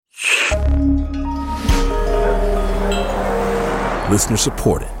Listener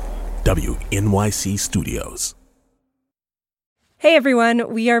supported. WNYC Studios. Hey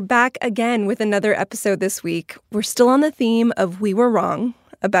everyone, we are back again with another episode this week. We're still on the theme of We Were Wrong,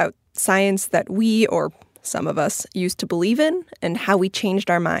 about science that we, or some of us, used to believe in and how we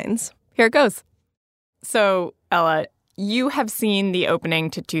changed our minds. Here it goes. So, Ella, you have seen the opening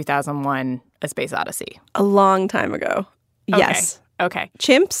to 2001: A Space Odyssey. A long time ago. Yes. Okay.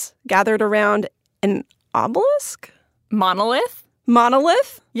 Chimps gathered around an obelisk? Monolith?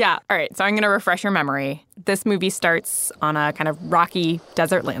 Yeah. All right, so I'm going to refresh your memory. This movie starts on a kind of rocky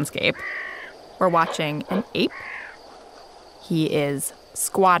desert landscape. We're watching an ape. He is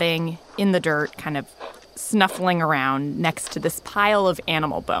squatting in the dirt, kind of snuffling around next to this pile of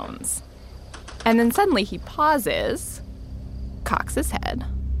animal bones. And then suddenly he pauses, cocks his head,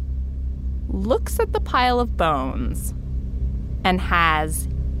 looks at the pile of bones, and has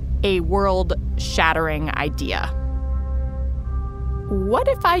a world-shattering idea. What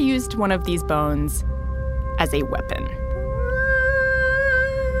if I used one of these bones as a weapon?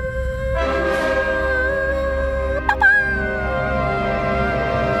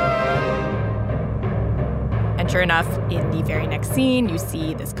 And sure enough, in the very next scene, you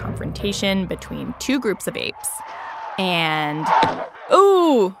see this confrontation between two groups of apes. And,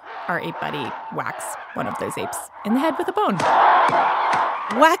 ooh, our ape buddy whacks one of those apes in the head with a bone.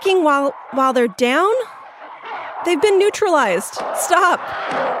 Whacking while they're down? They've been neutralized. Stop.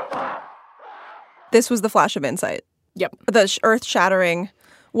 This was the flash of insight. Yep. The earth-shattering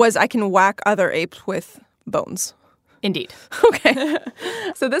was I can whack other apes with bones. Indeed. Okay.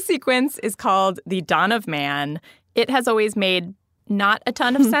 So this sequence is called The Dawn of Man. It has always made not a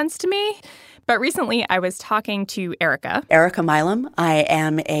ton of sense to me. But recently, I was talking to Erica. Erica Milam. I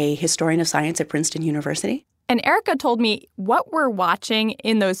am a historian of science at Princeton University. And Erica told me what we're watching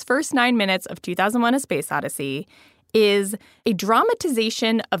in those first 9 minutes of 2001: A Space Odyssey is a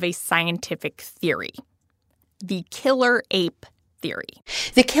dramatization of a scientific theory, the Killer Ape theory.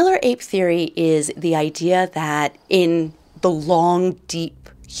 The Killer Ape theory is the idea that in the long, deep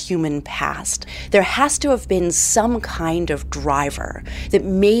human past, there has to have been some kind of driver that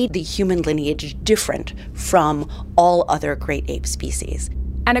made the human lineage different from all other great ape species.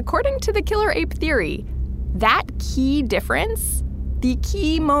 And according to the Killer Ape theory, that key difference, the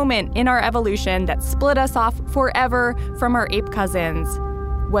key moment in our evolution that split us off forever from our ape cousins,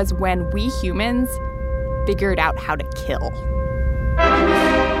 was when we humans figured out how to kill.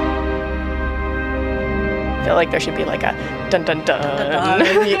 I feel like there should be like a dun dun dun.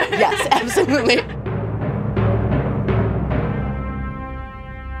 Yes, absolutely.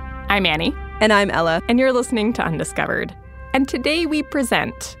 I'm Annie. And I'm Ella. And you're listening to Undiscovered. And today we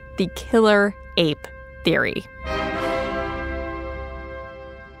present the Killer Ape theory.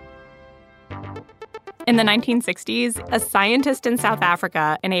 In the 1960s, a scientist in South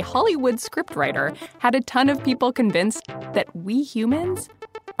Africa and a Hollywood scriptwriter had a ton of people convinced that we humans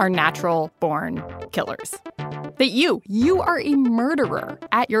are natural-born killers. That you are a murderer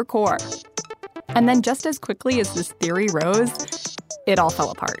at your core. And then just as quickly as this theory rose, it all fell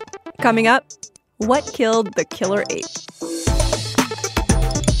apart. Coming up, what killed the killer ape?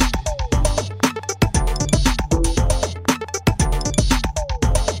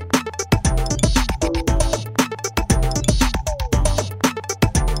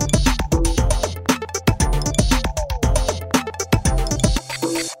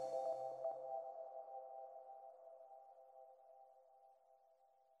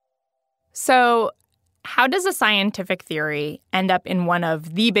 So, how does a scientific theory end up in one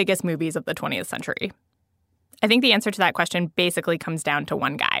of the biggest movies of the 20th century? I think the answer to that question basically comes down to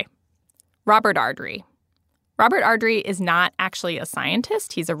one guy, Robert Ardrey. Robert Ardrey is not actually a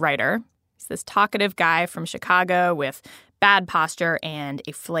scientist. He's a writer. He's this talkative guy from Chicago with bad posture and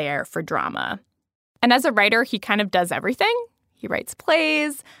a flair for drama. And as a writer, he kind of does everything. He writes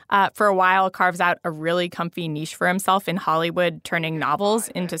plays, for a while carves out a really comfy niche for himself in Hollywood, turning novels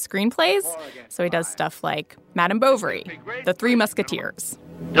into screenplays. So he does stuff like Madame Bovary, The Three Musketeers.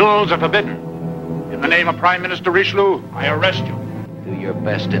 Duels are forbidden. In the name of Prime Minister Richelieu, I arrest you. Do your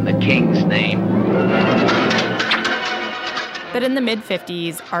best in the king's name. But in the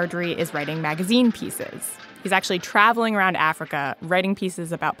mid-50s, Ardrey is writing magazine pieces. He's actually traveling around Africa, writing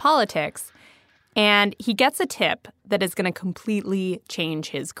pieces about politics. And he gets a tip that is going to completely change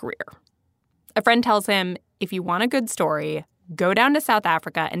his career. A friend tells him, if you want a good story, go down to South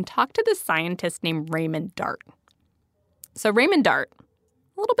Africa and talk to this scientist named Raymond Dart. So Raymond Dart,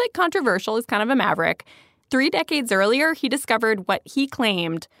 a little bit controversial, is kind of a maverick. 3 decades earlier, he discovered what he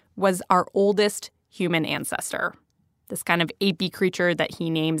claimed was our oldest human ancestor, this kind of apey creature that he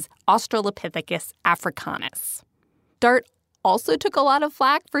names Australopithecus africanus. Dart also took a lot of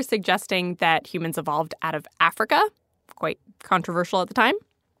flack for suggesting that humans evolved out of Africa. Quite controversial at the time.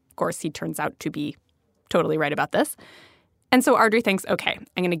 Of course, he turns out to be totally right about this. And so Ardrey thinks, okay,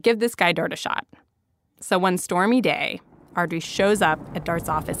 I'm going to give this guy Dart a shot. So one stormy day, Ardrey shows up at Dart's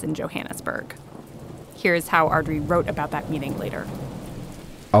office in Johannesburg. Here's how Ardrey wrote about that meeting later.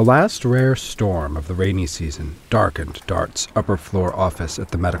 A last rare storm of the rainy season darkened Dart's upper floor office at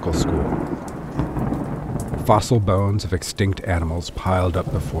the medical school. Fossil bones of extinct animals piled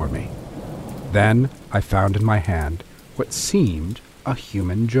up before me. Then I found in my hand what seemed a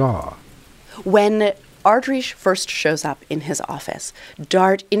human jaw. When Ardrey first shows up in his office,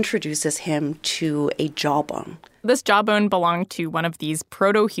 Dart introduces him to a jawbone. This jawbone belonged to one of these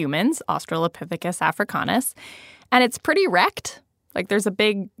proto-humans, Australopithecus africanus, and it's pretty wrecked. Like, there's a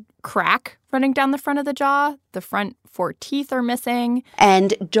big crack running down the front of the jaw. The front 4 teeth are missing.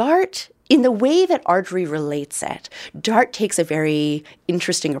 And Dart, in the way that Ardrey relates it, Dart takes a very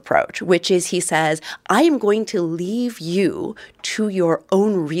interesting approach, which is he says, I am going to leave you to your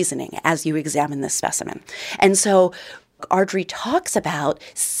own reasoning as you examine this specimen. And so Ardrey talks about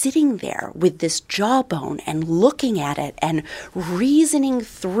sitting there with this jawbone and looking at it and reasoning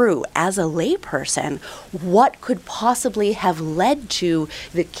through, as a layperson, what could possibly have led to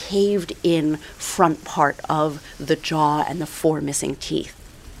the caved-in front part of the jaw and the 4 missing teeth.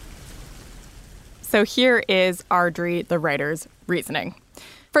 So here is Ardrey, the writer's reasoning.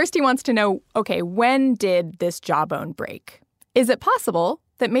 First, he wants to know, okay, when did this jawbone break? Is it possible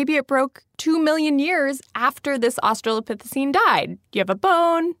that maybe it broke 2 million years after this Australopithecine died? You have a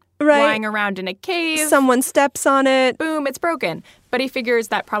bone lying around in a cave. Someone steps on it. Boom, it's broken. But he figures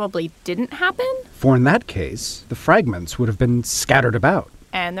that probably didn't happen. For in that case, the fragments would have been scattered about.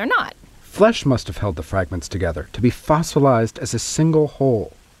 And they're not. Flesh must have held the fragments together to be fossilized as a single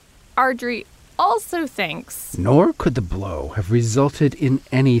whole. Ardrey also thinks... Nor could the blow have resulted in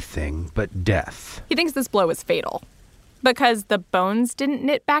anything but death. He thinks this blow was fatal because the bones didn't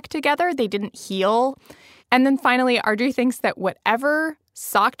knit back together. They didn't heal. And then finally, Ardrey thinks that whatever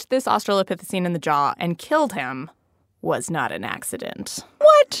socked this Australopithecine in the jaw and killed him was not an accident.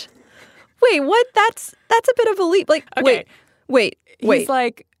 What? Wait, what? That's a bit of a leap. Like, okay. Wait. He's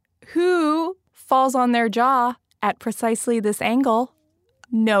like, who falls on their jaw at precisely this angle?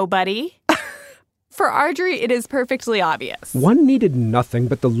 Nobody. For Ardrey, it is perfectly obvious. One needed nothing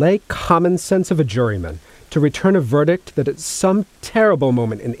but the lay common sense of a juryman to return a verdict that at some terrible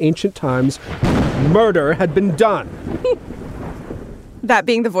moment in ancient times, murder had been done. That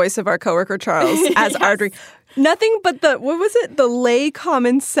being the voice of our coworker Charles as yes. Ardrey. Nothing but the lay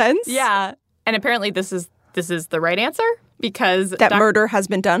common sense? Yeah. And apparently this is the right answer because... That murder has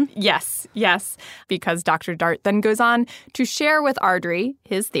been done? Yes. Because Dr. Dart then goes on to share with Ardrey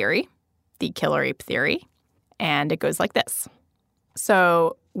his theory, the Killer Ape theory, and it goes like this.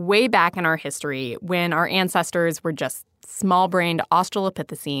 So way back in our history, when our ancestors were just small-brained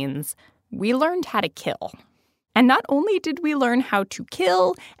Australopithecines, we learned how to kill. And not only did we learn how to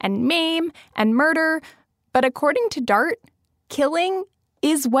kill and maim and murder, but according to Dart, killing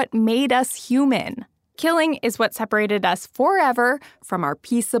is what made us human. Killing is what separated us forever from our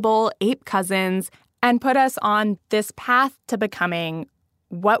peaceable ape cousins and put us on this path to becoming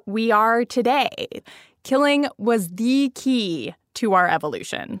what we are today. Killing was the key to our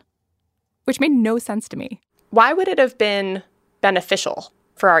evolution, which made no sense to me. Why would it have been beneficial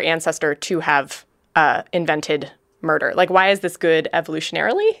for our ancestor to have invented murder? Like, why is this good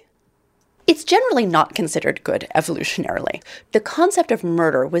evolutionarily? It's generally not considered good evolutionarily. The concept of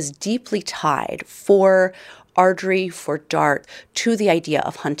murder was deeply tied for Ardrey, for Dart, to the idea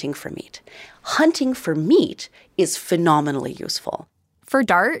of hunting for meat. Hunting for meat is phenomenally useful. For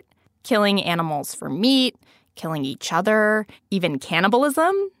Dart, killing animals for meat, killing each other, even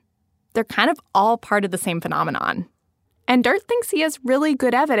cannibalism, they're kind of all part of the same phenomenon. And Dart thinks he has really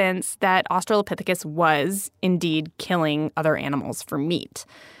good evidence that Australopithecus was indeed killing other animals for meat.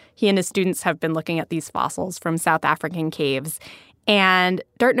 He and his students have been looking at these fossils from South African caves, and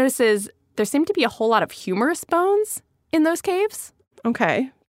Dart notices there seem to be a whole lot of humerus bones in those caves.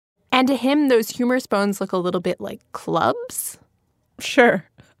 Okay. And to him, those humerus bones look a little bit like clubs. Sure.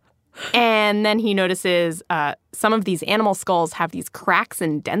 And then he notices some of these animal skulls have these cracks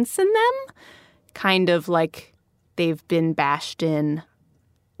and dents in them, kind of like they've been bashed in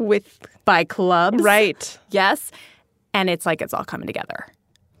by clubs. Right. Yes. And it's like it's all coming together.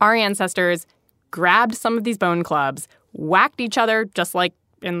 Our ancestors grabbed some of these bone clubs, whacked each other, just like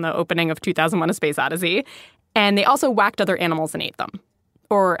in the opening of 2001: A Space Odyssey, and they also whacked other animals and ate them.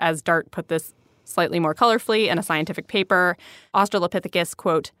 Or, as Dart put this slightly more colorfully in a scientific paper, Australopithecus,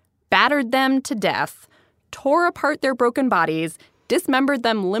 quote, battered them to death, tore apart their broken bodies, dismembered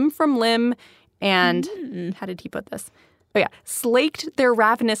them limb from limb, and how did he put this? Oh, yeah. Slaked their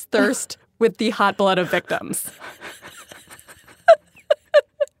ravenous thirst with the hot blood of victims.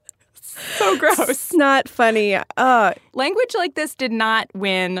 So gross. It's not funny. Language like this did not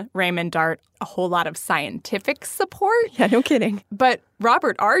win Raymond Dart a whole lot of scientific support. Yeah, no kidding. But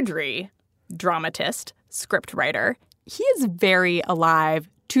Robert Ardrey, dramatist, scriptwriter, he is very alive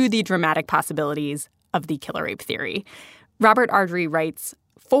to the dramatic possibilities of the killer ape theory. Robert Ardrey writes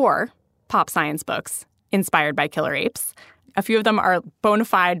 4 pop science books inspired by killer apes. A few of them are bona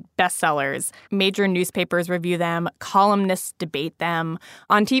fide bestsellers. Major newspapers review them. Columnists debate them.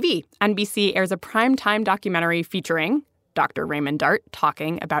 On TV, NBC airs a primetime documentary featuring Dr. Raymond Dart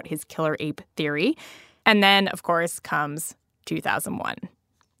talking about his killer ape theory. And then, of course, comes 2001.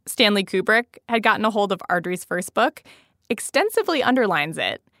 Stanley Kubrick had gotten a hold of Ardrey's first book, extensively underlines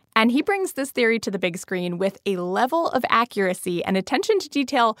it, and he brings this theory to the big screen with a level of accuracy and attention to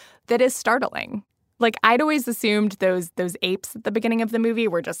detail that is startling. Like, I'd always assumed those apes at the beginning of the movie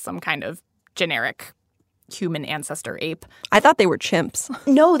were just some kind of generic human ancestor ape. I thought they were chimps.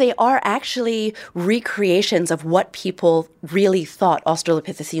 No, they are actually recreations of what people really thought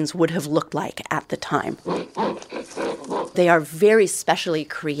Australopithecines would have looked like at the time. They are very specially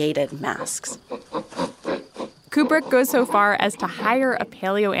created masks. Kubrick goes so far as to hire a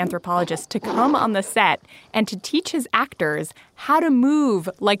paleoanthropologist to come on the set and to teach his actors how to move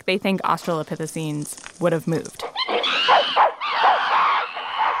like they think Australopithecines would have moved.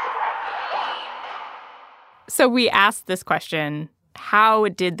 So we asked this question, how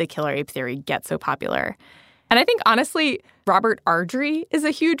did the killer ape theory get so popular? And I think, honestly, Robert Ardrey is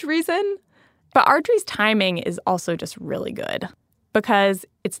a huge reason. But Ardrey's timing is also just really good because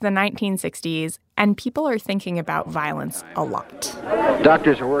it's the 1960s and people are thinking about violence a lot.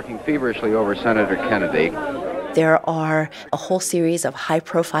 Doctors are working feverishly over Senator Kennedy. There are a whole series of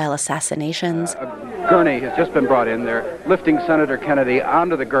high-profile assassinations. A gurney has just been brought in. They're lifting Senator Kennedy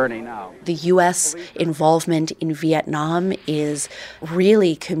onto the gurney now. The U.S. involvement in Vietnam is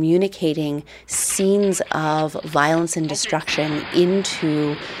really communicating scenes of violence and destruction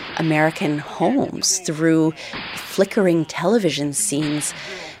into American homes through flickering television scenes.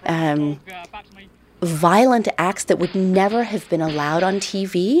 Violent acts that would never have been allowed on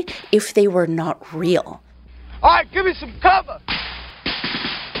TV if they were not real. All right, give me some cover.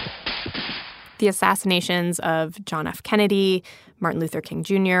 The assassinations of John F. Kennedy, Martin Luther King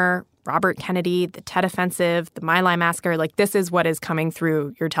Jr., Robert Kennedy, the Tet Offensive, the My Lai Massacre, like this is what is coming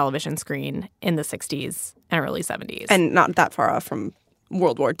through your television screen in the 60s and early 70s. And not that far off from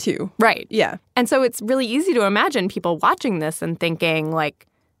World War II. Right. Yeah. And so it's really easy to imagine people watching this and thinking, like,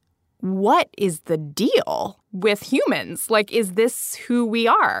 what is the deal with humans? Like, is this who we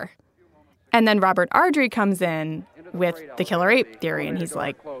are? And then Robert Ardrey comes in with the killer ape theory, and he's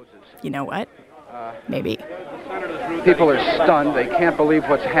like, you know what? Maybe. People are stunned. They can't believe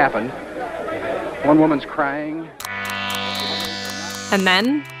what's happened. One woman's crying. And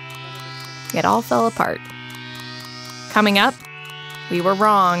then it all fell apart. Coming up, we were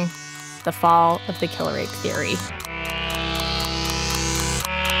wrong. The fall of the killer ape theory.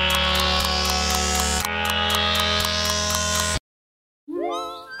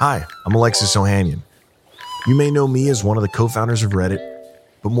 Hi, I'm Alexis Ohanian. You may know me as one of the co-founders of Reddit,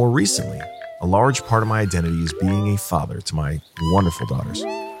 but more recently, a large part of my identity is being a father to my wonderful daughters.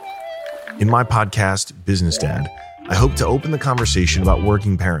 In my podcast, Business Dad, I hope to open the conversation about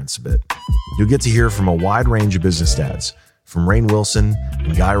working parents a bit. You'll get to hear from a wide range of business dads, from Rainn Wilson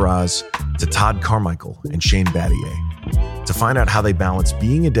and Guy Raz to Todd Carmichael and Shane Battier, to find out how they balance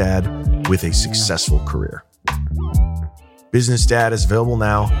being a dad with a successful career. Business Dad is available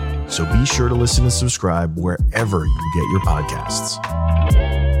now, so be sure to listen and subscribe wherever you get your podcasts.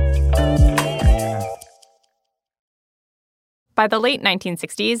 By the late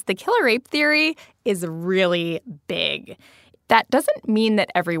 1960s, the killer ape theory is really big. That doesn't mean that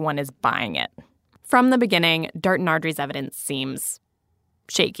everyone is buying it. From the beginning, Dart and Ardrey's evidence seems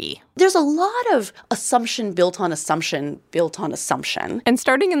shaky. There's a lot of assumption built on assumption built on assumption. And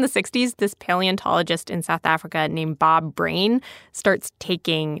starting in the 60s, this paleontologist in South Africa named Bob Brain starts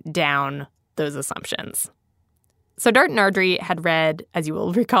taking down those assumptions. So Dart and Ardrey had read, as you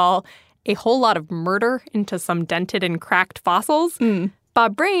will recall, a whole lot of murder into some dented and cracked fossils.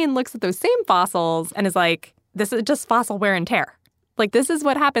 Bob Brain looks at those same fossils and is like, this is just fossil wear and tear. Like, this is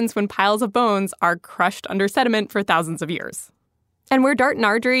what happens when piles of bones are crushed under sediment for thousands of years. And where Dart and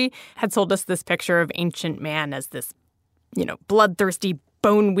Ardrey had sold us this picture of ancient man as this, bloodthirsty,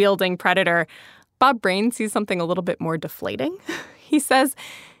 bone-wielding predator, Bob Brain sees something a little bit more deflating. He says,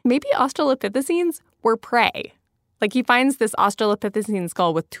 maybe Australopithecines were prey. Like, he finds this Australopithecine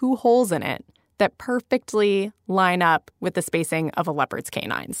skull with 2 holes in it that perfectly line up with the spacing of a leopard's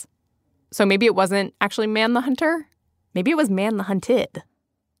canines. So maybe it wasn't actually man the hunter. Maybe it was man the hunted.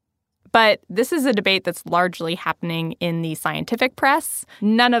 But this is a debate that's largely happening in the scientific press.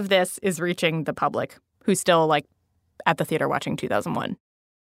 None of this is reaching the public, who's still, like, at the theater watching 2001.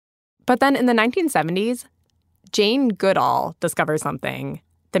 But then in the 1970s, Jane Goodall discovers something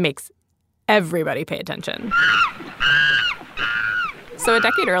that makes everybody pay attention. So a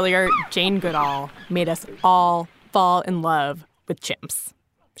decade earlier, Jane Goodall made us all fall in love with chimps.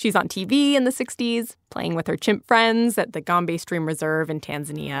 She's on TV in the 60s, playing with her chimp friends at the Gombe Stream Reserve in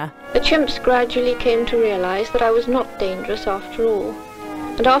Tanzania. The chimps gradually came to realize that I was not dangerous after all.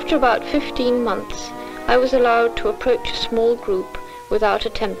 And after about 15 months, I was allowed to approach a small group without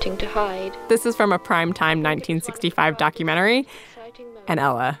attempting to hide. This is from a primetime 1965 documentary. And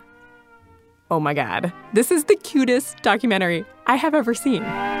Ella, oh my God, this is the cutest documentary I have ever seen.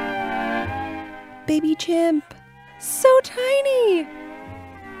 Baby chimp. So tiny.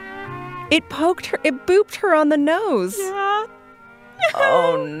 It booped her on the nose. Yeah.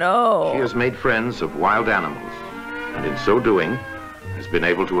 Oh, no. She has made friends of wild animals, and in so doing, has been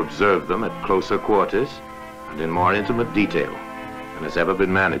able to observe them at closer quarters and in more intimate detail than has ever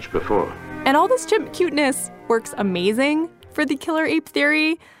been managed before. And all this chimp cuteness works amazing for the killer ape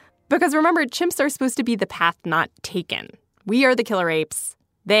theory, because remember, chimps are supposed to be the path not taken. We are the killer apes.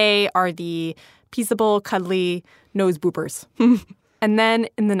 They are the peaceable, cuddly nose boopers. And then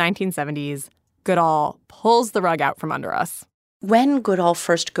in the 1970s, Goodall pulls the rug out from under us. When Goodall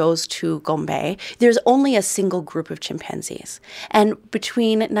first goes to Gombe, there's only a single group of chimpanzees. And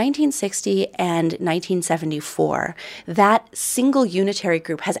between 1960 and 1974, that single unitary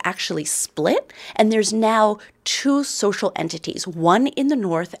group has actually split, and there's now 2 social entities, one in the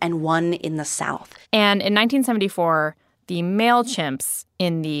north and one in the south. And in 1974, the male chimps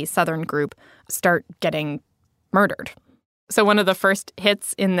in the southern group start getting murdered. So one of the first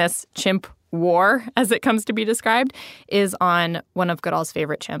hits in this chimp war, as it comes to be described, is on one of Goodall's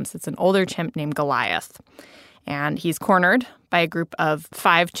favorite chimps. It's an older chimp named Goliath. And he's cornered by a group of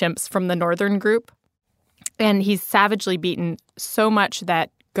 5 chimps from the northern group. And he's savagely beaten so much that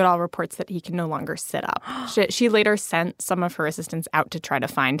Goodall reports that he can no longer sit up. She later sent some of her assistants out to try to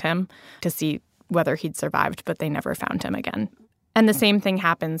find him to see whether he'd survived, but they never found him again. And the same thing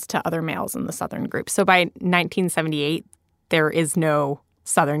happens to other males in the southern group. So by 1978, there is no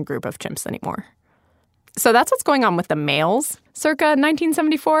southern group of chimps anymore. So that's what's going on with the males circa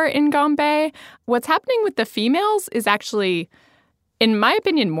 1974 in Gombe. What's happening with the females is actually, in my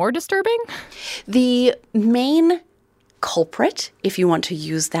opinion, more disturbing. The main culprit, if you want to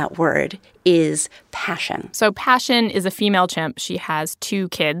use that word, is Passion. So Passion is a female chimp. She has 2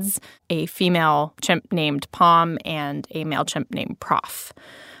 kids, a female chimp named Pom and a male chimp named Prof.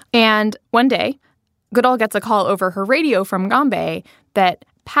 And one day, Goodall gets a call over her radio from Gombe that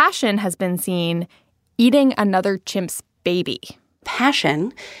Passion has been seen eating another chimp's baby.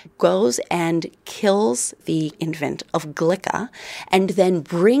 Passion goes and kills the infant of Glicka and then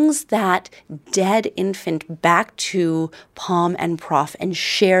brings that dead infant back to Pom and Prof and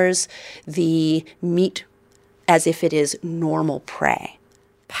shares the meat as if it is normal prey.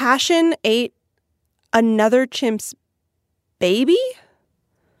 Passion ate another chimp's baby?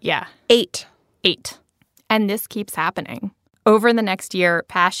 Yeah. 8. And this keeps happening. Over the next year,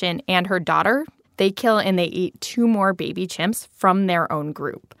 Passion and her daughter, they kill and they eat 2 more baby chimps from their own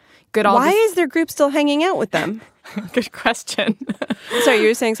group. Why is their group still hanging out with them? Good question. Sorry, you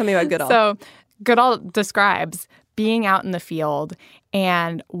were saying something about Goodall. So Goodall describes being out in the field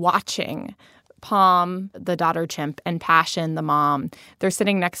and watching Pom, the daughter chimp, and Passion, the mom. They're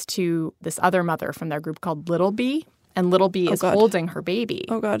sitting next to this other mother from their group called Little Bee, and Little Bee is holding her baby.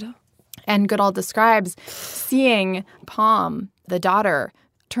 Oh, God. And Goodall describes seeing Pom, the daughter,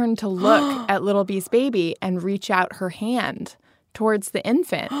 turn to look at Little Bee's baby and reach out her hand towards the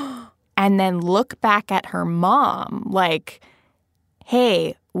infant and then look back at her mom like,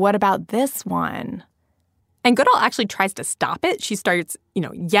 hey, what about this one? And Goodall actually tries to stop it. She starts,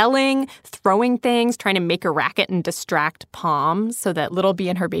 yelling, throwing things, trying to make a racket and distract Pom so that Little Bee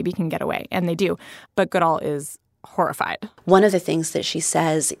and her baby can get away. And they do. But Goodall is horrified. One of the things that she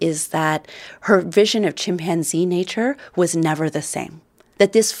says is that her vision of chimpanzee nature was never the same.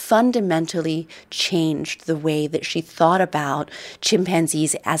 That this fundamentally changed the way that she thought about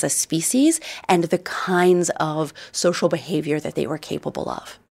chimpanzees as a species and the kinds of social behavior that they were capable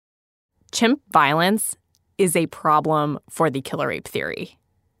of. Chimp violence is a problem for the killer ape theory.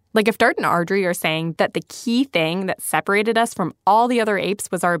 Like if Dart and Ardrey are saying that the key thing that separated us from all the other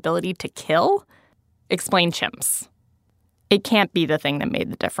apes was our ability to kill, explain chimps. It can't be the thing that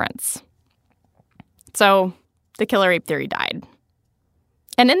made the difference. So the killer ape theory died.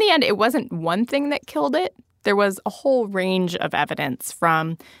 And in the end, it wasn't one thing that killed it. There was a whole range of evidence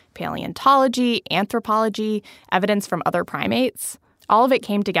from paleontology, anthropology, evidence from other primates. All of it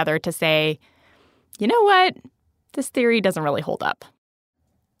came together to say, you know what? This theory doesn't really hold up.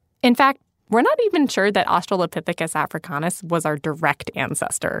 In fact, we're not even sure that Australopithecus africanus was our direct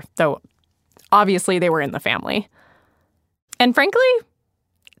ancestor, though obviously they were in the family. And frankly,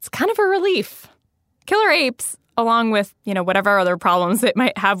 it's kind of a relief. Killer apes, along with, whatever other problems it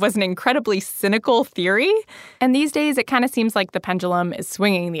might have, was an incredibly cynical theory. And these days, it kind of seems like the pendulum is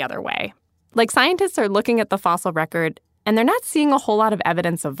swinging the other way. Like, scientists are looking at the fossil record, and they're not seeing a whole lot of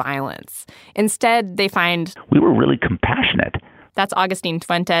evidence of violence. Instead, they find we were really compassionate. That's Agustin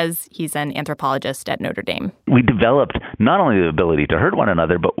Fuentes. He's an anthropologist at Notre Dame. We developed not only the ability to hurt one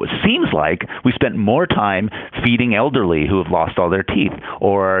another, but what seems like we spent more time feeding elderly who have lost all their teeth,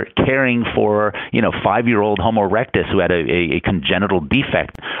 or caring for, 5-year-old Homo erectus who had a congenital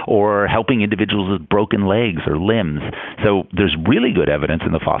defect, or helping individuals with broken legs or limbs. So there's really good evidence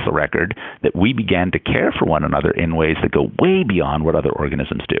in the fossil record that we began to care for one another in ways that go way beyond what other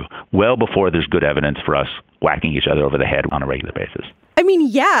organisms do, well before there's good evidence for us whacking each other over the head on a regular basis.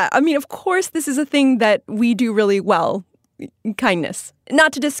 Of course, this is a thing that we do really well. Kindness.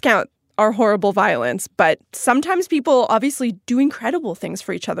 Not to discount our horrible violence, but sometimes people obviously do incredible things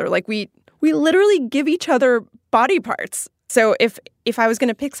for each other. Like we literally give each other body parts. So if I was going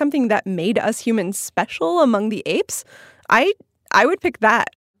to pick something that made us humans special among the apes, I would pick that.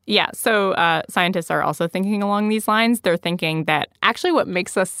 Yeah, so scientists are also thinking along these lines. They're thinking that actually what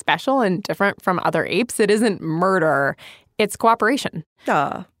makes us special and different from other apes, it isn't murder, it's cooperation.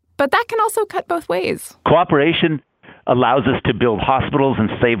 But that can also cut both ways. Cooperation allows us to build hospitals and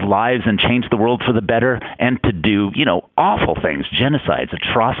save lives and change the world for the better, and to do, awful things, genocides,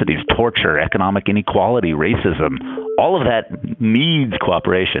 atrocities, torture, economic inequality, racism. All of that needs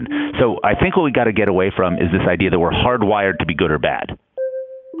cooperation. So I think what we got to get away from is this idea that we're hardwired to be good or bad.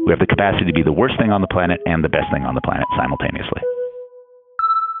 We have the capacity to be the worst thing on the planet and the best thing on the planet simultaneously.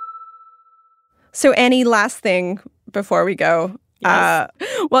 So, Annie, last thing before we go. Yes.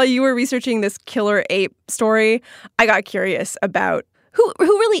 While you were researching this killer ape story, I got curious about who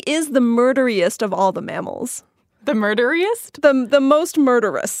really is the murderiest of all the mammals. The murderiest? The most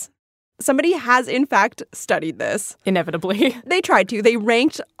murderous. Somebody has, in fact, studied this. Inevitably. They tried to. They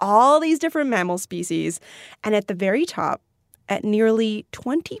ranked all these different mammal species, and at the very top, at nearly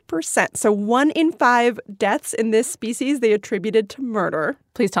 20%. So 1 in 5 deaths in this species they attributed to murder.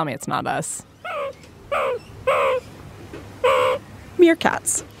 Please tell me it's not us.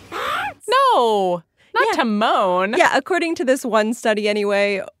 Meerkats. No, not to moan. Yeah, according to this one study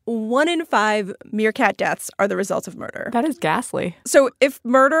anyway, 1 in 5 meerkat deaths are the result of murder. That is ghastly. So if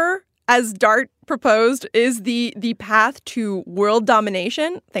murder, as Dart proposed, is the path to world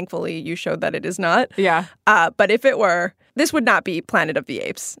domination, thankfully you showed that it is not. Yeah. But if it were, this would not be Planet of the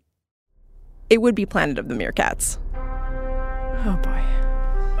Apes. It would be Planet of the Meerkats. Oh, boy.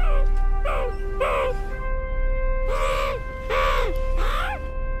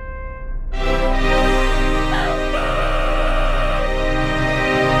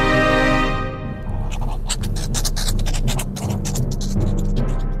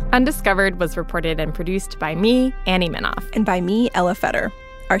 Undiscovered was reported and produced by me, Annie Minoff. And by me, Ella Feder.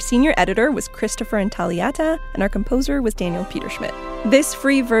 Our senior editor was Christopher Intagliata, and our composer was Daniel Peterschmidt. This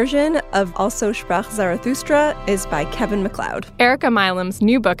free version of Also sprach Zarathustra is by Kevin MacLeod. Erica Milam's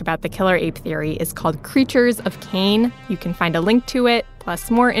new book about the killer ape theory is called Creatures of Cain. You can find a link to it,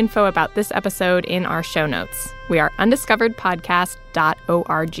 plus more info about this episode in our show notes. We are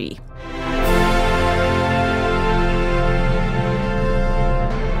undiscoveredpodcast.org.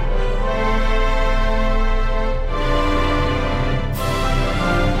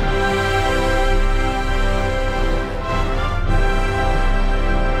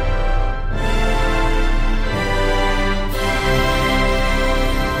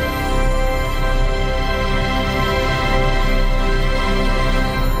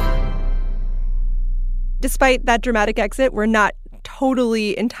 Despite that dramatic exit, we're not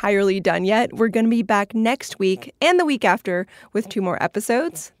totally, entirely done yet. We're going to be back next week and the week after with 2 more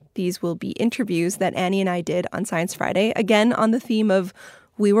episodes. These will be interviews that Annie and I did on Science Friday, again on the theme of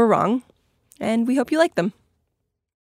We Were Wrong, and we hope you like them.